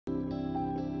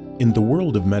In the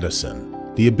world of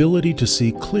medicine, the ability to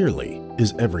see clearly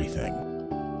is everything.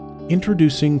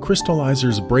 Introducing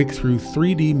Crystallizer's breakthrough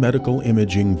 3D medical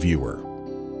imaging viewer.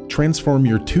 Transform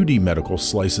your 2D medical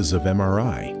slices of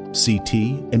MRI,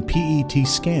 CT, and PET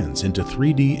scans into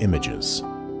 3D images.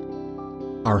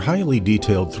 Our highly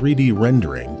detailed 3D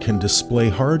rendering can display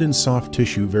hard and soft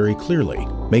tissue very clearly,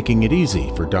 making it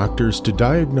easy for doctors to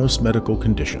diagnose medical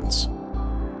conditions.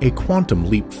 A quantum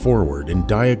leap forward in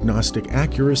diagnostic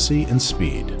accuracy and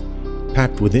speed.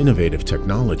 Packed with innovative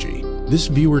technology, this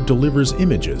viewer delivers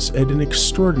images at an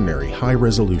extraordinary high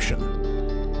resolution.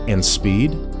 And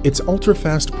speed? Its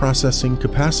ultra-fast processing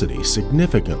capacity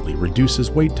significantly reduces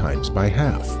wait times by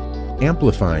half,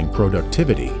 amplifying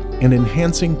productivity and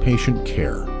enhancing patient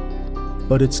care.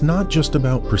 But it's not just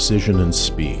about precision and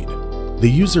speed.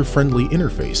 The user-friendly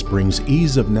interface brings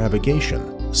ease of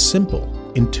navigation, simple,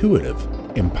 intuitive,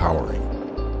 empowering.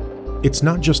 It's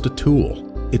not just a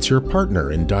tool, it's your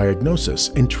partner in diagnosis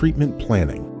and treatment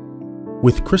planning.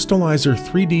 With Crystallizer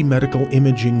 3D Medical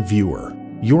Imaging Viewer,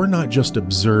 you're not just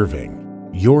observing,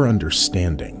 you're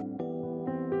understanding.